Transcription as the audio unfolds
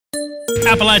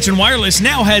Appalachian Wireless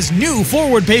now has new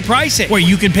forward pay pricing, where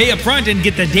you can pay up front and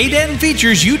get the data and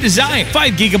features you desire.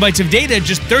 5 gigabytes of data,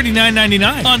 just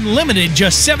 $39.99. Unlimited,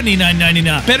 just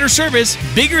 $79.99. Better service,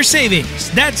 bigger savings.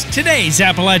 That's today's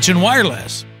Appalachian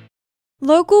Wireless.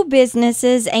 Local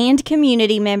businesses and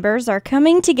community members are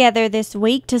coming together this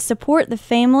week to support the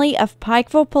family of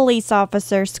Pikeville police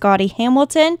officer Scotty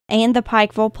Hamilton and the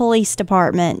Pikeville Police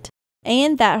Department.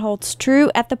 And that holds true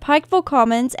at the Pikeville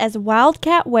Commons as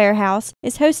Wildcat Warehouse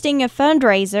is hosting a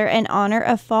fundraiser in honor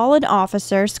of fallen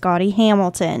officer Scotty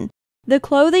Hamilton. The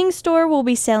clothing store will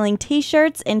be selling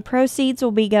t-shirts and proceeds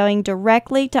will be going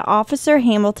directly to Officer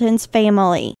Hamilton's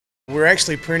family. We're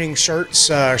actually printing shirts,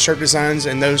 shirt designs,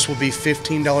 and those will be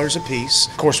 $15 a piece.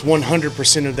 Of course,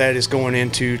 100% of that is going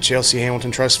into Chelsea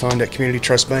Hamilton Trust Fund at Community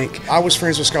Trust Bank. I was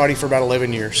friends with Scotty for about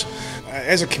 11 years.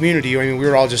 As a community, we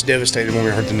were all just devastated when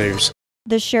we heard the news.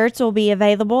 The shirts will be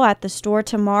available at the store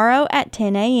tomorrow at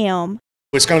 10 a.m.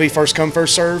 It's going to be first come,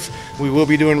 first serve. We will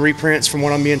be doing reprints from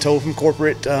what I'm being told from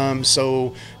corporate,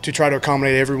 so to try to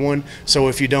accommodate everyone. So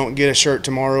if you don't get a shirt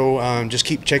tomorrow, just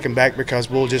keep checking back because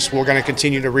we're going to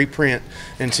continue to reprint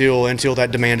until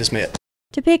that demand is met.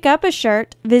 To pick up a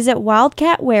shirt, visit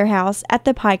Wildcat Warehouse at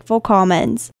the Pikeville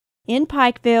Commons. In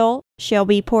Pikeville,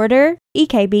 Shelby Porter,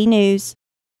 EKB News.